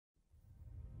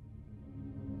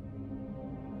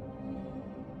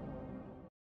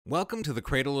Welcome to the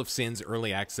Cradle of Sins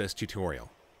Early Access tutorial.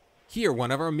 Here,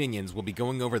 one of our minions will be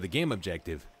going over the game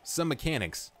objective, some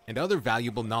mechanics, and other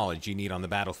valuable knowledge you need on the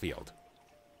battlefield.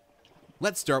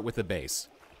 Let's start with the base.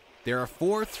 There are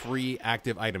 3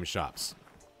 active item shops,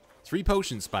 3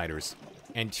 potion spiders,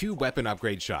 and 2 weapon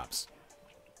upgrade shops.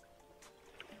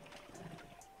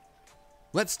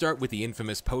 Let's start with the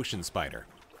infamous potion spider.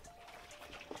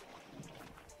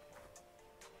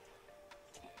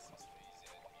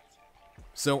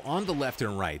 So on the left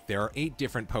and right, there are 8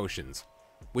 different potions,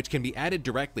 which can be added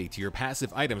directly to your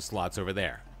passive item slots over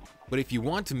there. But if you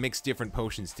want to mix different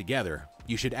potions together,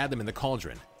 you should add them in the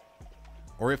cauldron.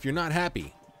 Or if you're not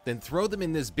happy, then throw them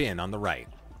in this bin on the right.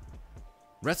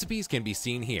 Recipes can be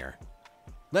seen here.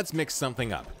 Let's mix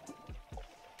something up.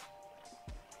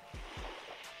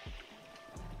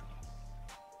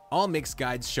 All mix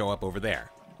guides show up over there.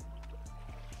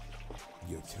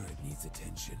 Your turret needs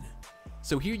attention.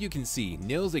 So here you can see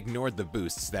Nils ignored the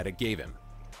boosts that it gave him.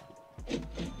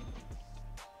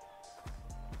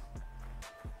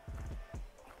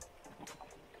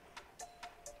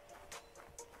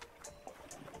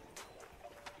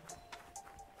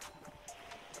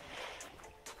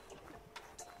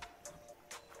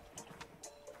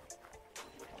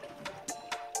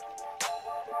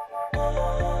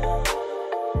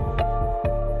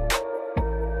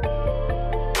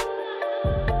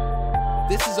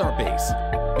 This is our base.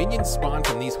 Minions spawn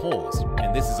from these holes,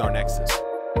 and this is our nexus.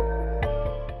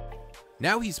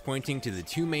 Now he's pointing to the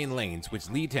 2 main lanes which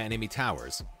lead to enemy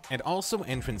towers, and also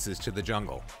entrances to the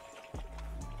jungle.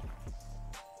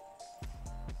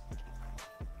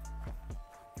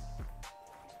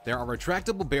 There are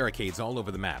retractable barricades all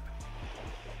over the map.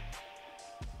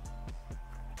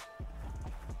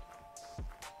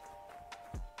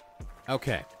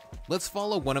 Okay, let's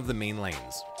follow one of the main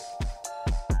lanes.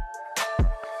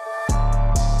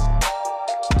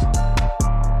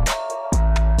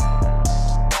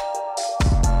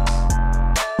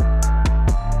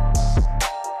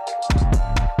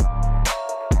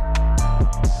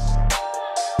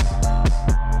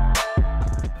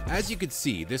 As you can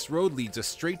see, this road leads us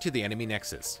straight to the enemy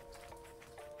nexus.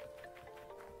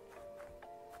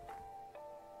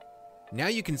 Now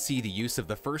you can see the use of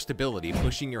the first ability,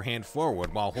 pushing your hand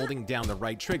forward while holding down the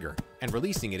right trigger and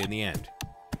releasing it in the end.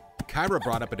 Kyra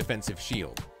brought up a defensive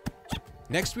shield.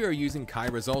 Next we are using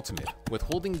Kyra's ultimate, with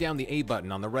holding down the A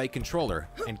button on the right controller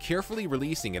and carefully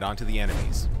releasing it onto the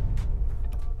enemies.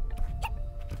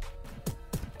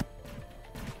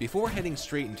 Before heading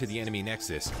straight into the enemy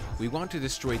nexus, we want to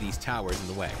destroy these towers in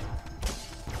the way.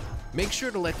 Make sure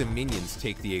to let the minions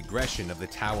take the aggression of the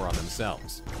tower on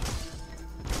themselves.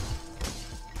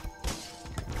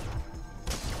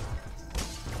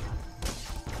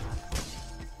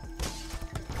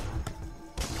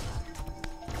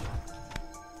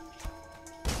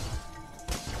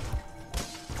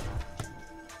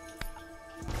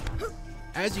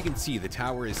 As you can see, the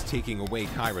tower is taking away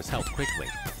Kyra's health quickly.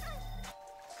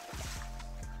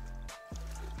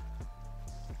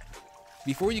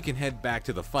 Before you can head back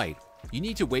to the fight, you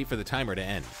need to wait for the timer to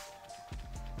end.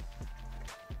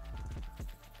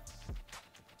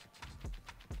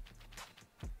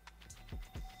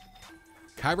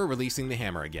 Kyra releasing the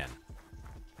hammer again.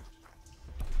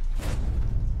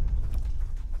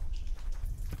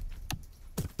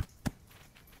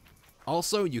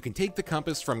 Also, you can take the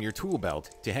compass from your tool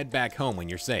belt to head back home when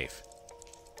you're safe.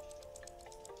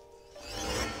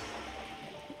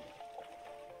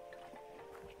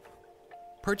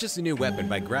 Purchase a new weapon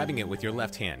by grabbing it with your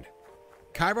left hand.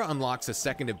 Kyra unlocks a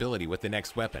second ability with the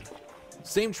next weapon.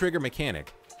 Same trigger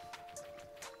mechanic,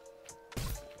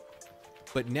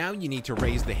 but now you need to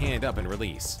raise the hand up and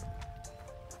release.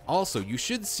 Also, you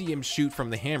should see him shoot from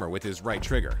the hammer with his right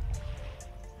trigger.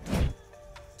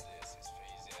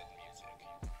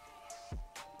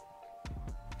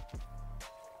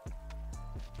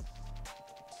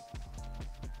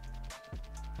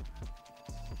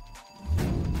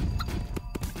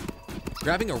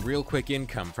 Grabbing a real quick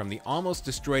income from the almost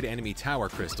destroyed enemy tower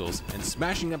crystals and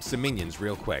smashing up some minions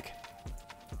real quick.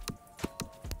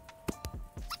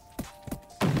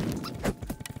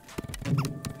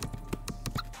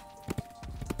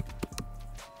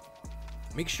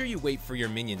 Make sure you wait for your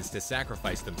minions to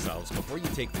sacrifice themselves before you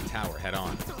take the tower head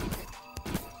on.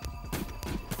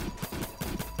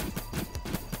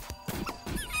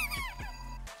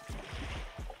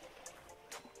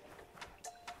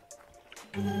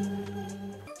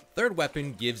 Third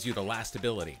weapon gives you the last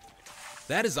ability.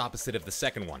 That is opposite of the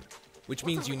second one, which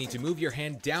means you need to move your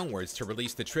hand downwards to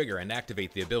release the trigger and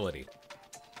activate the ability.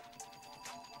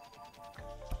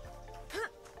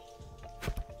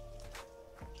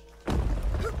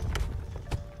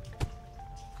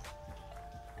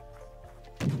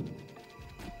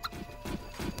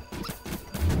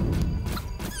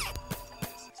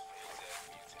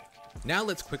 Now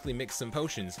let's quickly mix some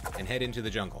potions and head into the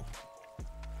jungle.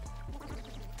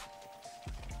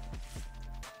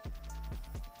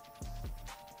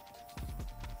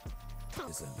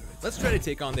 Let's try to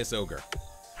take on this ogre.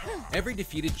 Every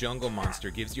defeated jungle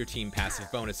monster gives your team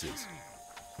passive bonuses.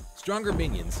 Stronger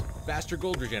minions, faster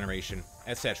gold regeneration,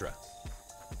 etc.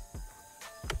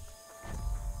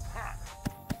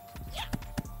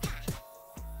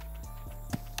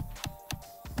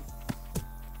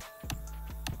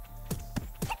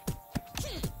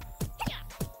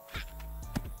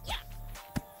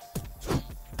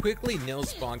 Quickly nil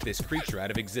spawned this creature out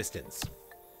of existence.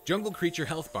 Jungle creature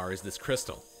health bar is this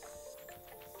crystal.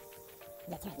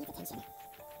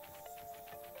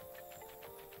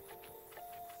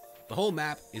 The whole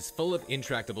map is full of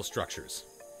intractable structures.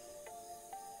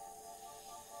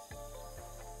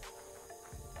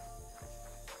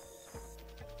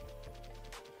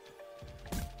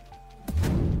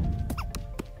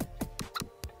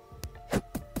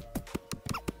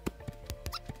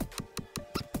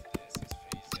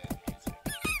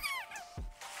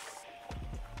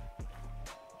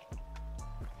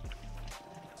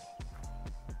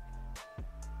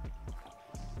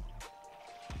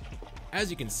 As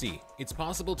you can see, it's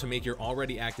possible to make your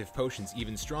already active potions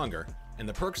even stronger, and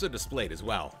the perks are displayed as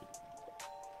well.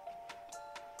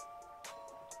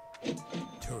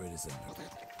 Turret is under.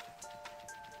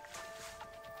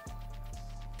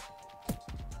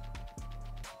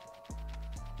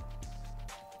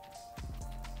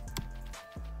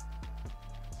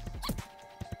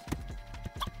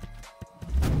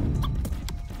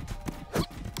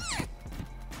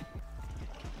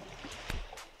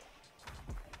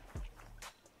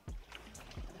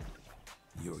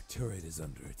 Your turret is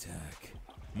under attack.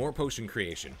 More potion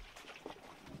creation.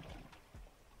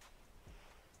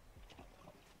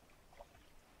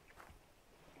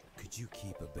 Could you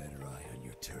keep a better eye on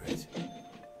your turret?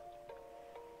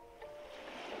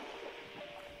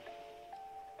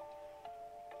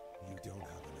 You don't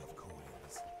have enough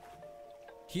coins.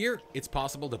 Here, it's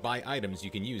possible to buy items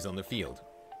you can use on the field.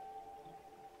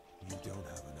 You don't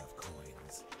have enough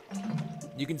coins.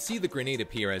 You can see the grenade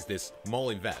appear as this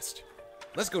molly vest.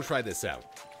 Let's go try this out.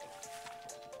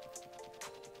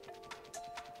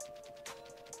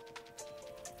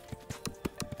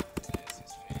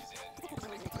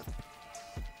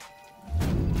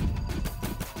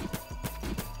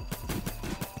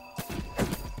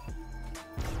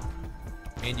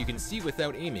 And you can see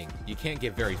without aiming, you can't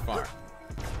get very far.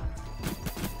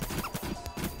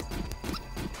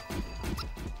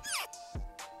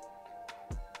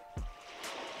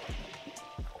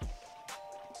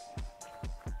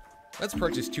 Let's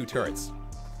purchase 2 turrets,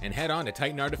 and head on to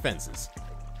tighten our defenses.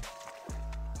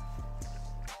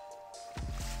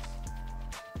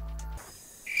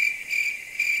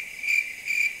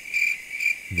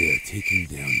 They're taking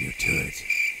down your turret.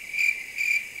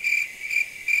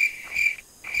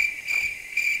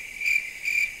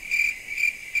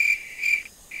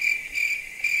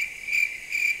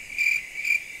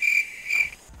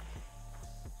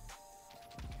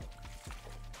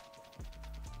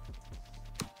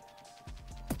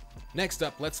 Next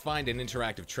up, let's find an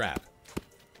interactive trap.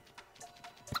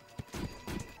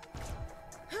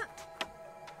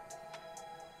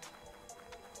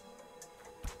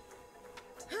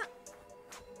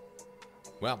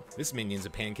 Well, this minion's a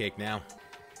pancake now.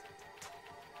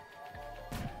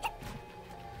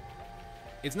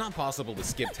 It's not possible to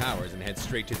skip towers and head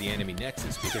straight to the enemy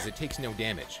nexus because it takes no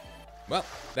damage. Well,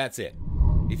 that's it.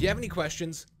 If you have any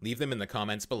questions, leave them in the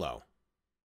comments below.